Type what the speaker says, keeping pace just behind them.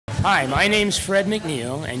Hi, my name's Fred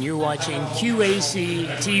McNeil, and you're watching QAC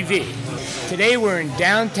TV. Today we're in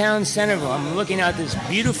downtown Centreville. I'm looking out this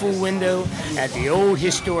beautiful window at the old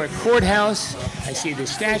historic courthouse. I see the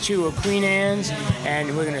statue of Queen Anne's,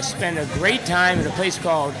 and we're going to spend a great time at a place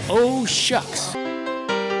called Oh Shucks.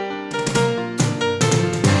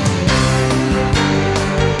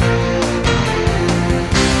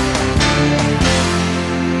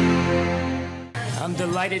 I'm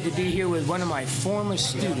delighted to be here with one of my former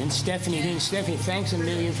students, Stephanie Dean. Stephanie, thanks a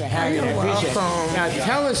million for having me. I appreciate it. Now,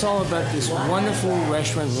 tell us all about this wonderful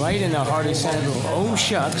restaurant right in the heart of Centreville. Oh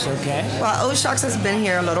Shucks, okay? Well, Oh Shucks has been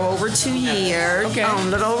here a little over 2 years. Okay.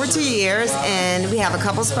 And we have a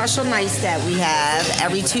couple special nights that we have.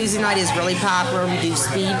 Every Tuesday night is really popular. We do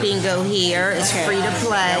speed bingo here. It's free to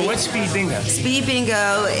play. Now, what's speed bingo? Speed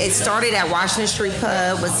bingo, it started at Washington Street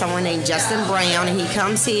Pub with someone named Justin Brown, and he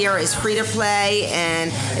comes here. It's free to play,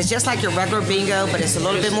 and it's just like your regular bingo, but it's a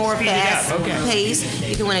little bit more fast paced.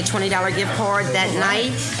 You can win a $20 gift card that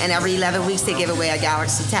night, and every 11 weeks they give away a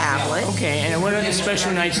Galaxy tablet. Okay, and what other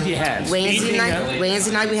special nights do you have? Wednesday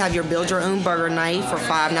night we have your build your own burger night for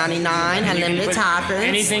 $5.99, unlimited toppings.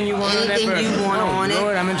 Anything you want on it.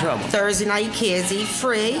 Lord, I'm in trouble. Thursday night kids eat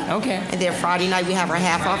free. Okay. And then Friday night we have our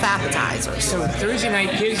half off appetizers. So Thursday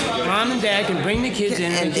night kids, mom and dad can bring the kids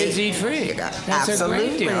in and the kids eat free. That's a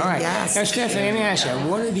great deal. All right. Yes. Now, Stephanie, let me ask you,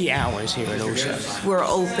 what are the hours here at Oh Shucks? We're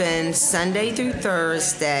open Sunday through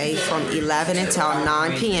Thursday from 11 until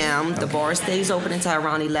 9 p.m. The bar stays open until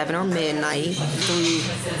around 11 or midnight. Through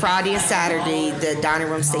Friday and Saturday, the dining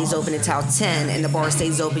room stays open until 10, and the bar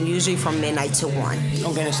stays open usually from midnight to 1.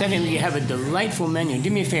 Okay, now, Stephanie, you have a delightful menu. Do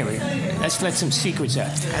me a favor. Let's let some secrets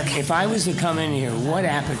out. Okay. If I was to come in here, what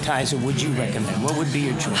appetizer would you recommend? What would be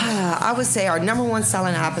your choice? I would say our number one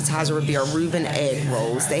selling appetizer would be our Reuben egg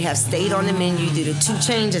rolls. They have stayed on the menu due to 2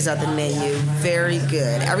 changes of the menu. Very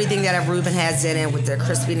good. Everything that a Reuben has in it with the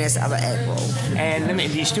crispiness of an egg roll. And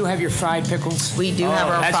do you still have your fried pickles? We do have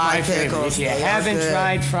our fried pickles. If you haven't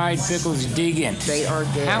tried fried pickles, dig in. They are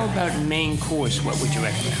good. How about main course? What would you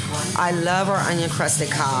recommend? I love our onion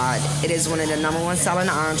crusted cod. It is one of the number one selling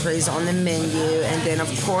entrees on the menu. And then, of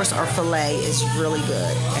course, our filet is really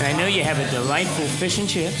good. And I know you have a delightful fish and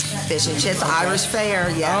chips. Fish and chips, Irish fare,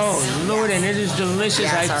 yes. Oh, Lord, and it is delicious.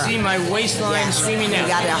 Yes, I see my waistline screaming out. We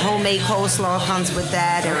got a homemade coleslaw comes with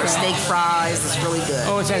that, and our steak fries. It's really good.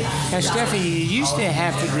 Oh, now, Stephanie, you used to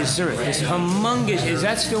have the dessert. This humongous, is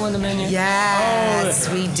that still on the menu? Yes,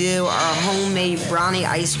 we do our homemade brownie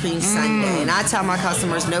ice cream sundae. And I tell my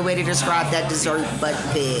customers, no way to describe that dessert but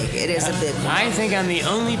big. It is a big one. I think I'm the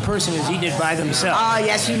only person who's eaten it by themselves. Oh,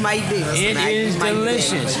 yes, you might be. It is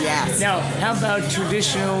delicious. Yes. Now, how about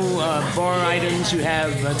traditional bar items? You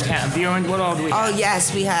have beer and what all do we have? Oh,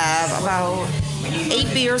 yes, we have about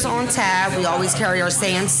 8 beers on tap. We always carry our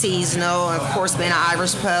Sam Seasonal. Of course, being an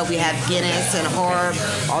Irish pub, we have Guinness and Harp,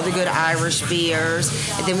 all the good Irish beers.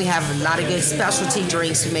 And then we have a lot of good specialty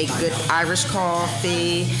drinks. We make good Irish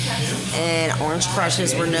coffee, and Orange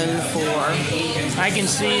Crushes we're known for. I can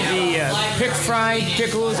see the fried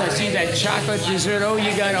pickles. I see that chocolate dessert. Oh,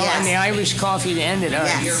 you got on the Irish coffee to end it up.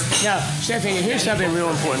 Yes. Now, Stephanie, here's something real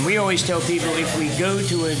important. We always tell people if we go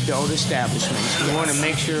to adult establishments, we want to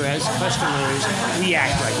make sure as customers we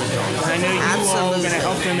act like adults. I know you all are going to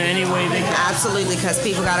help them in any way they can. Absolutely, because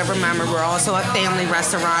people got to remember we're also a family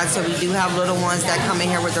restaurant, so we do have little ones that come in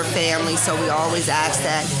here with their family. So we always ask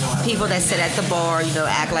that people that sit at the bar,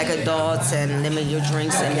 act like adults and limit your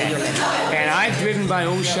drinks and your limit. And I've driven by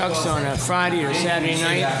Oh Shucks on a Friday or Saturday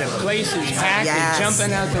night. The place is packed. They're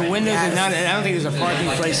jumping out the windows. And I don't think there's a parking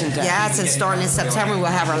place in town. Yes, and starting in September, we'll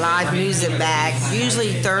have our live music back.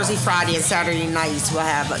 Usually Thursday, Friday, and Saturday nights, we'll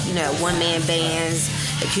have, one-man bands,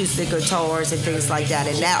 acoustic guitars, and things like that.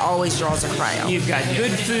 And that always draws a crowd. You've got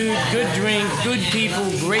good food, good drink, good people,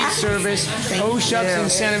 great service. Oh Shucks in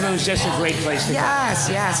Centreville is just a great place to go. Yes.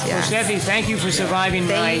 Well, Stephanie, thank you for surviving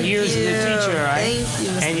my years as a teacher. Thank you,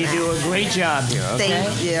 Mr. And you do a great job here, okay?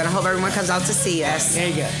 Thank you, and I hope everyone comes out to see us. There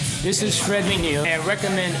you go. This is Fred McNeil. I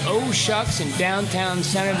recommend Oh Shucks in downtown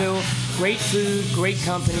Centreville. Great food, great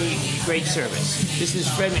company, great service. This is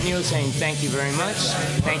Fred McNeil saying thank you very much.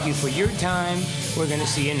 Thank you for your time. We're going to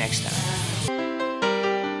see you next time.